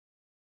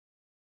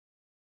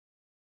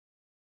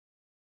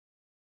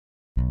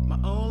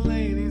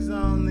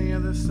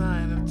the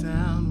side of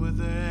town with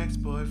her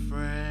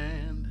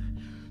ex-boyfriend,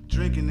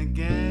 drinking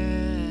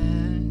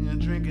again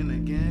and drinking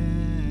again.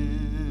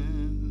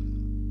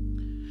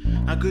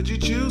 How could you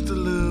choose to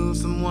lose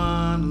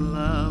someone who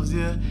loves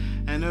you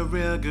and a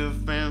real good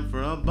friend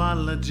for a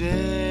bottle of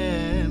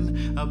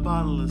gin, a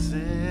bottle of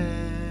sin?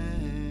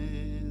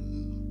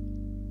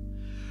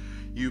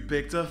 You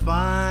picked a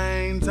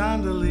fine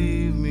time to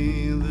leave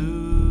me,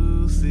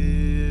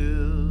 Lucille.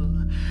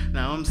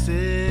 Now I'm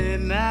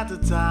sitting at the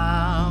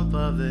top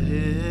of the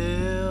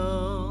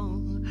hill.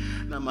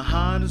 Now my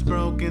heart is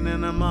broken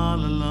and I'm all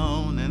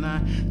alone, and I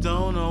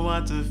don't know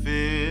what to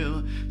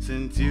feel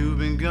since you've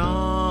been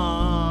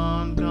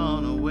gone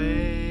away.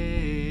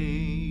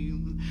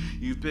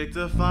 You picked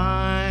a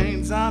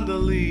fine time to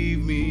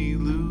leave me,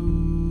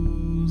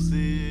 Lucille.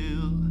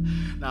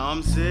 Now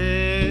I'm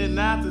sitting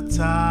at the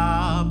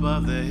top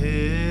of the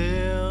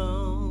hill.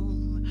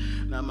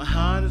 Now my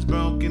heart is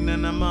broken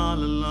and I'm all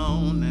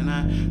alone, and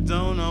I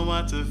don't know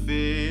what to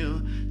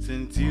feel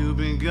since you've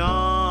been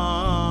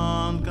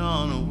gone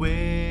away.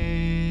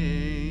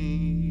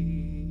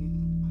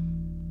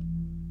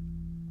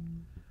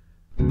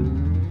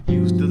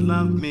 Used to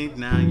love me,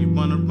 now you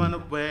wanna run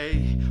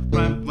away.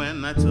 Right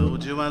when I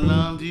told you I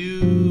loved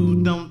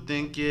you, don't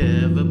think you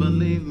ever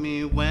believed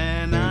me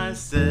when I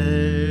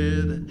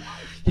said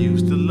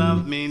used to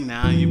love me,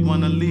 now you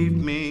wanna leave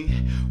me.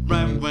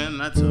 Right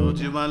when I told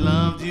you I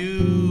loved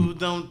you,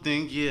 don't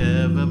think you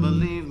ever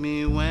believed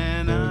me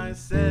when I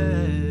said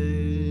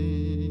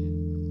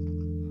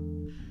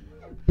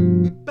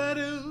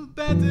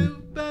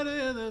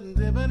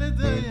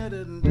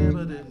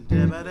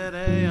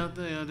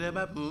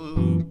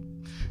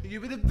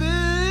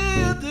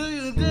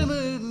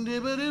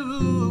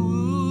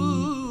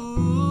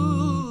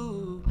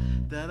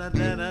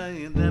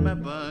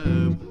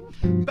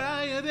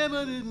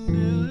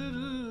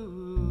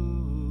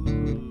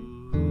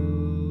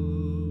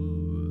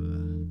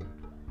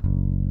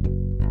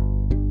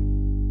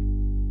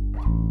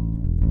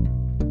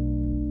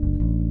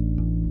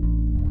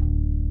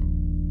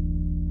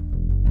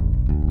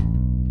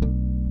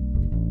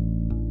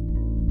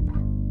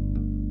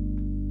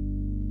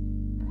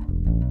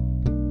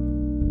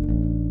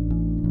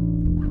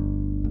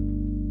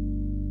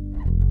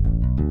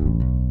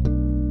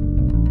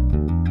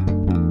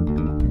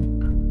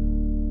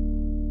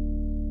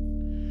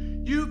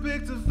you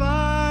picked a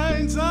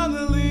fine time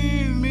to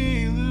leave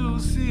me,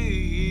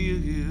 Lucille.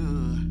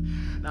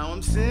 Now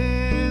I'm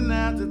sitting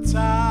at the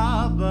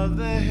top of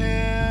the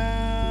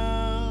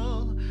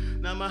hill.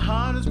 Now my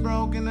heart is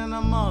broken and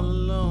I'm all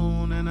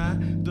alone, and I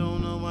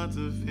don't know what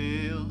to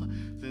feel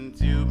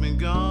since you've been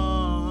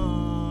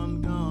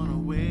gone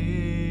away.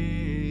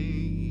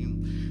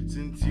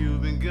 Since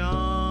you've been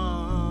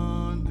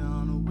gone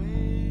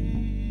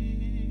away.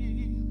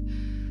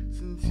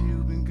 Since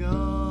you've been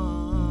gone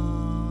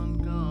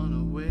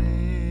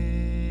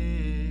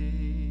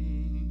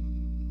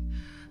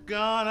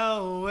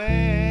away,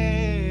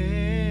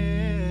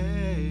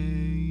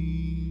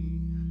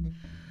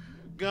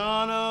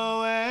 gone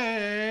away.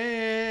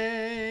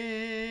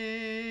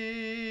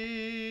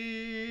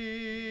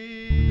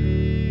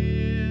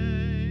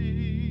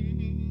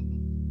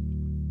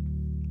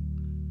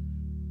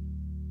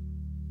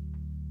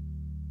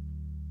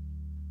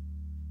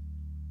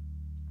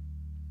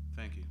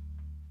 Thank you.